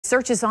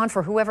Search is on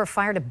for whoever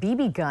fired a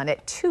BB gun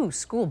at 2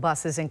 school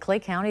buses in Clay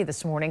County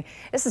this morning.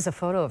 This is a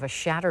photo of a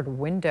shattered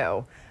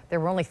window.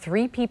 There were only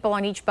 3 people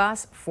on each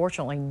bus.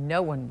 Fortunately,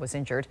 no one was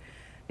injured.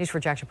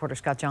 News4JAX reporter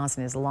Scott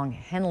Johnson is along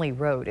Henley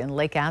Road in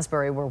Lake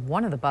Asbury, where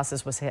one of the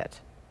buses was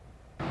hit.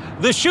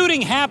 The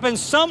shooting happened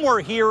somewhere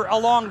here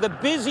along the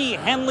busy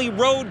Henley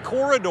Road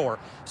corridor.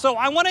 So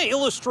I want to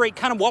illustrate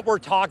kind of what we're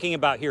talking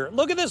about here.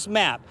 Look at this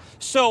map.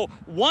 So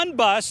one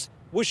bus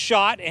was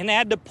shot and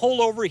had to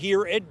pull over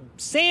here at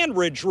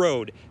Sandridge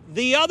Road.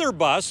 The other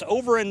bus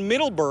over in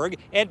Middleburg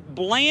at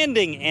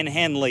Blanding and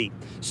Henley.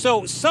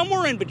 So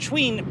somewhere in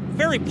between,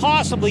 very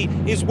possibly,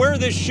 is where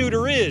this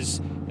shooter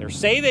is. They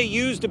say they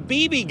used a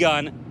BB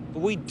gun, but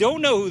we don't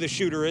know who the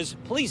shooter is.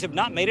 Police have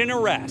not made an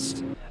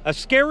arrest. A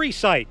scary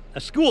sight, a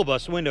school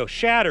bus window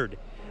shattered.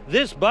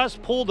 This bus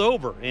pulled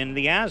over in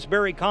the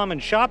Asbury Common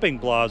Shopping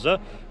Plaza.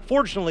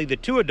 Fortunately, the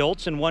 2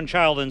 adults and 1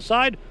 child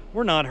inside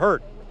were not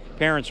hurt.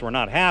 Parents were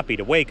not happy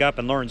to wake up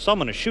and learn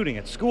someone is shooting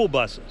at school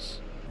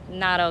buses.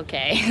 Not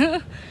okay.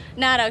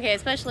 Not okay,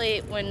 especially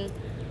when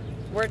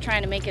we're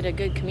trying to make it a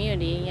good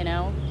community, you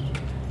know.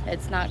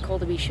 It's not cool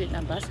to be shooting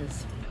at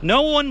buses.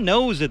 No one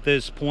knows at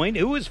this point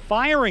who is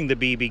firing the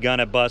BB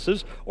gun at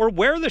buses or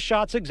where the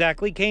shots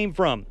exactly came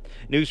from.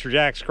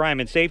 News4JAX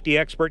crime and safety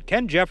expert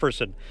Ken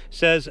Jefferson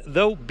says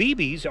though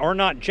BBs are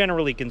not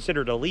generally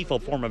considered a lethal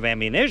form of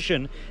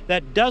ammunition,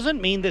 that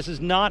doesn't mean this is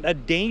not a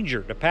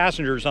danger to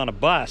passengers on a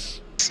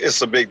bus.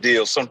 It's a big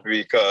deal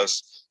simply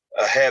because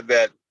had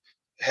that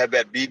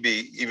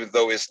BB, even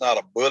though it's not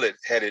a bullet,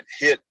 had it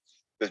hit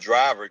the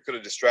driver, it could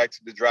have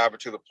distracted the driver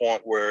to the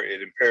point where it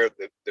impaired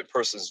the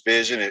person's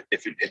vision.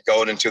 If it had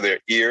gone into their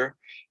ear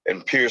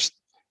and pierced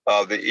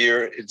the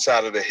ear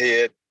inside of the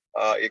head,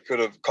 it could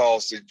have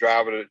caused the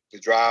driver to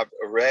drive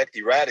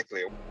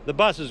erratically. The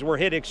buses were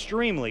hit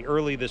extremely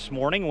early this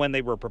morning when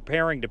they were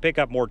preparing to pick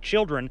up more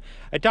children.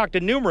 I talked to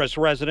numerous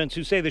residents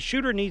who say the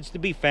shooter needs to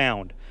be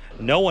found.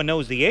 No one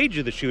knows the age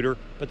of the shooter,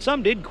 but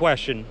some did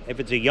question if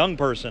it's a young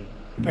person.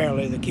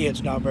 Apparently the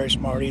kid's not very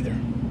smart either.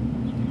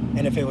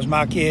 And if it was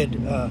my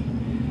kid,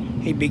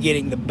 he'd be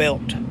getting the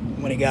belt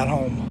when he got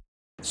home.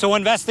 So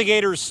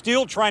investigators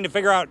still trying to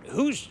figure out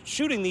who's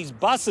shooting these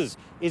buses.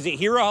 Is it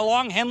here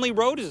along Henley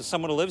Road? Is it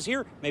someone who lives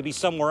here? Maybe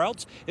somewhere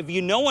else? If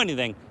you know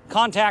anything,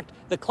 contact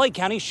the Clay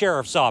County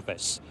Sheriff's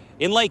Office.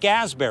 In Lake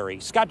Asbury,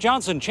 Scott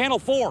Johnson, Channel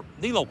 4,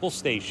 the local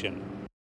station.